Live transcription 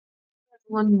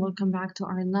Everyone, welcome back to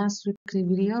our last weekly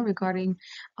video regarding,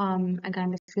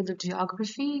 again, the field of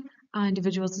geography,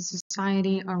 individuals in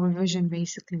society, or revision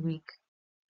basically week.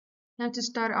 Now, to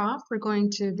start off, we're going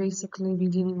to basically be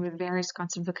dealing with various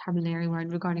concepts of vocabulary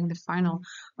regarding the final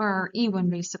or our E1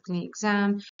 basically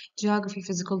exam, geography,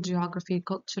 physical geography,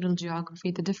 cultural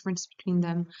geography, the difference between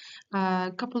them,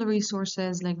 a couple of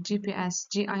resources like GPS,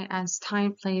 GIS,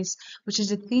 time, place, which is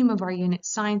the theme of our unit,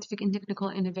 scientific and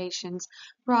technical innovations,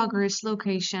 progress,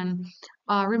 location,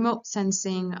 remote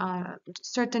sensing,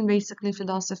 certain basically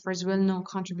philosophers, well-known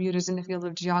contributors in the field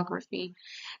of geography.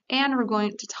 And we're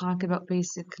going to talk about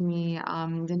basically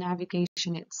the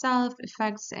navigation itself,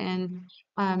 effects, and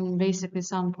basically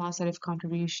some positive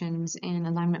contributions in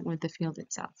alignment with the field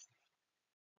itself.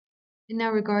 And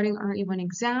now regarding our E1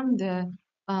 exam, the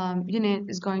unit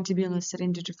is going to be listed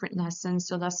into different lessons.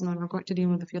 So lesson one, we're going to deal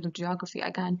with the field of geography.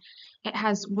 Again, it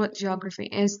has what geography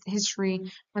is, the history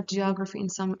of geography,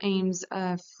 and some aims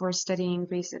for studying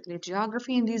basically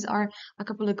geography. And these are a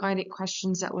couple of guided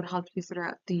questions that would help you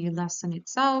throughout the lesson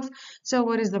itself. So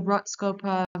what is the broad scope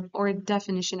of or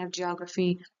definition of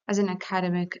geography as an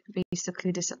academic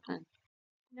basically discipline?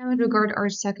 Now, in regard our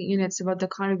second unit, it's about the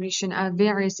contribution of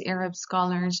various Arab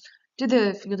scholars to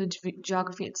the field of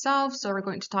geography itself. So we're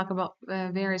going to talk about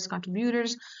various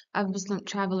contributors of Muslim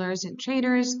travelers and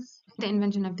traders, the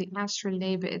invention of the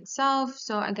astrolabe itself.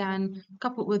 So again,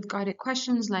 coupled with guided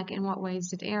questions like in what ways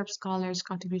did Arab scholars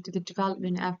contribute to the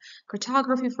development of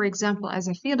cartography, for example, as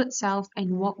a field itself,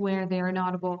 and what were their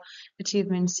notable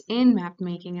achievements in map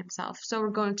making itself. So we're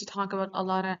going to talk about a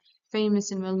lot of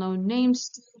famous and well-known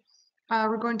names.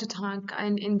 We're going to talk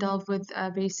and indulge with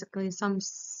basically some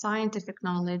scientific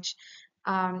knowledge,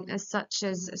 as such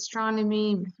as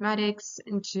astronomy, mathematics,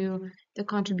 into the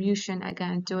contribution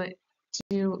again to it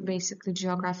to basically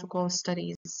geographical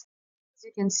studies. As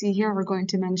you can see here, we're going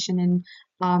to mention in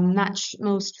match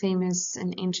most famous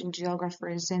and ancient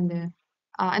geographers in the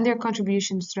and their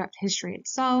contributions throughout history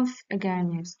itself. Again,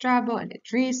 we have Strabo and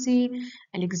Idrisi,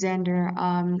 Alexander.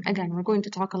 Again, we're going to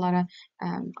talk a lot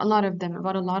of them,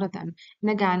 about a lot of them.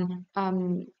 And again,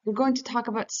 we're going to talk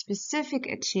about specific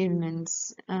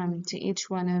achievements to each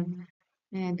one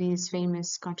of these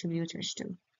famous contributors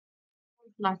too.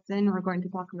 Lesson, we're going to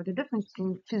talk about the difference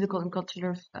between physical and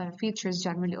cultural features,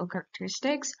 generally, or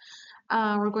characteristics.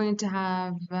 We're going to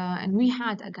have, and we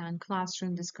had again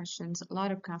classroom discussions, a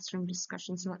lot of classroom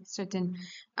discussions about certain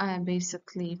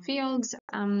basically fields.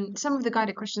 Some of the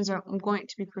guided questions I'm going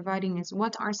to be providing is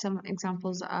what are some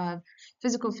examples of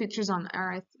physical features on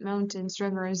Earth, mountains,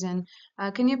 rivers, and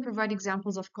can you provide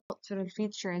examples of cultural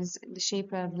features in the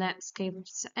shape of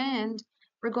landscapes? And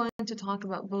we're going to talk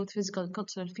about both physical and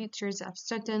cultural features of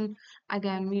certain,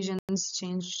 again, regions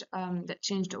that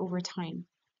changed over time.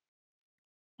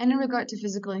 And in regard to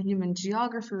physical and human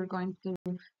geography, we're going to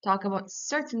talk about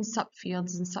certain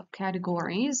subfields and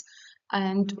subcategories.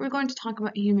 And we're going to talk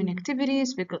about human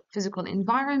activities, physical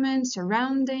environment,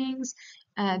 surroundings,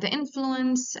 the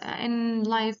influence in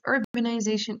life,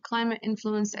 urbanization, climate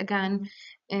influence, again,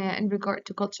 in regard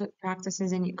to cultural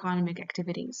practices and economic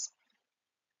activities.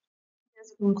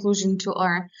 As a conclusion to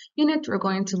our unit, we're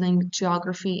going to link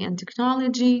geography and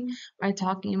technology by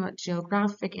talking about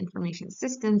geographic information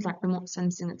systems like remote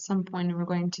sensing at some point. And we're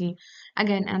going to,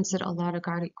 again, answer a lot of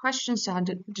guided questions to how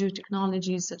do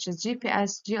technologies such as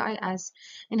GPS, GIS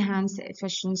enhance the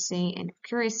efficiency and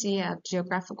accuracy of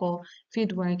geographical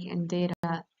fieldwork and data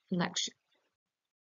collection.